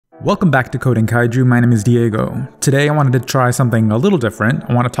Welcome back to Coding Kaiju, my name is Diego. Today I wanted to try something a little different.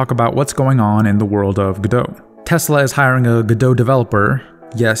 I want to talk about what's going on in the world of Godot. Tesla is hiring a Godot developer.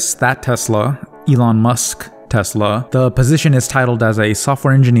 Yes, that Tesla, Elon Musk Tesla. The position is titled as a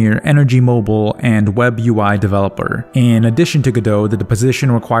software engineer, energy mobile, and web UI developer. In addition to Godot, the position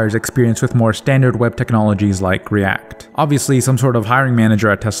requires experience with more standard web technologies like React. Obviously, some sort of hiring manager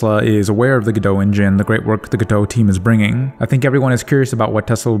at Tesla is aware of the Godot engine, the great work the Godot team is bringing. I think everyone is curious about what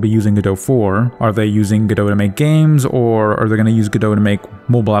Tesla will be using Godot for. Are they using Godot to make games, or are they going to use Godot to make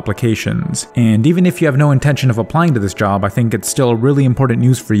mobile applications? And even if you have no intention of applying to this job, I think it's still really important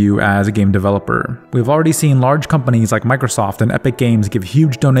news for you as a game developer. We've already seen large companies like Microsoft and Epic Games give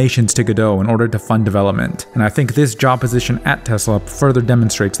huge donations to Godot in order to fund development. And I think this job position at Tesla further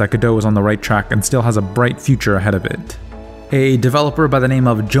demonstrates that Godot is on the right track and still has a bright future ahead of it. A developer by the name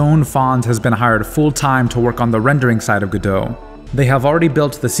of Joan Fons has been hired full-time to work on the rendering side of Godot. They have already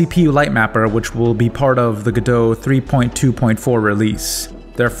built the CPU light mapper, which will be part of the Godot 3.2.4 release.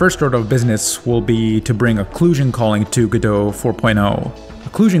 Their first order of business will be to bring occlusion calling to Godot 4.0.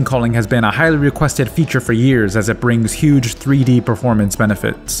 Occlusion calling has been a highly requested feature for years as it brings huge 3D performance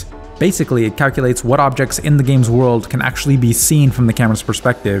benefits. Basically, it calculates what objects in the game's world can actually be seen from the camera's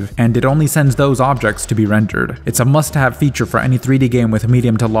perspective, and it only sends those objects to be rendered. It's a must-have feature for any 3D game with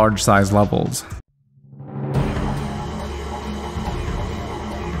medium to large size levels.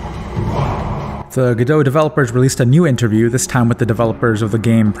 The Godot developers released a new interview, this time with the developers of the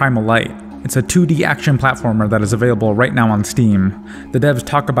game Primal. It's a 2D action platformer that is available right now on Steam. The devs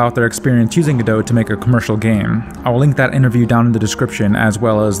talk about their experience using Godot to make a commercial game. I will link that interview down in the description as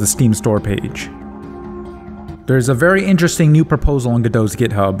well as the Steam store page. There's a very interesting new proposal on Godot's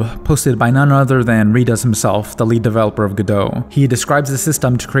GitHub, posted by none other than Redus himself, the lead developer of Godot. He describes the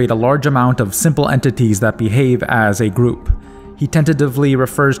system to create a large amount of simple entities that behave as a group. He tentatively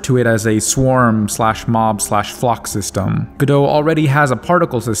refers to it as a swarm/mob/flock system. Godot already has a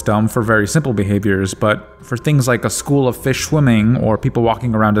particle system for very simple behaviors, but for things like a school of fish swimming or people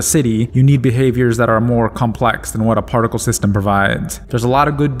walking around a city, you need behaviors that are more complex than what a particle system provides. There's a lot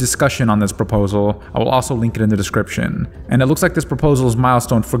of good discussion on this proposal. I will also link it in the description. And it looks like this proposal is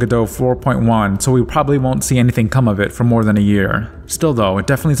milestone for Godot 4.1, so we probably won't see anything come of it for more than a year. Still though, it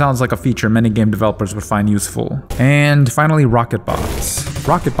definitely sounds like a feature many game developers would find useful. And finally, Rocketbots.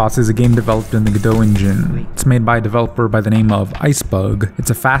 Rocketbots is a game developed in the Godot engine. It's made by a developer by the name of Icebug. It's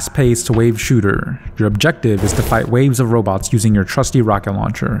a fast-paced wave shooter. Your objective is to fight waves of robots using your trusty rocket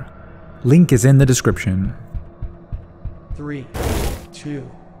launcher. Link is in the description. 3, 2,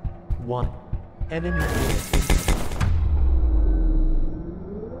 1. Enemy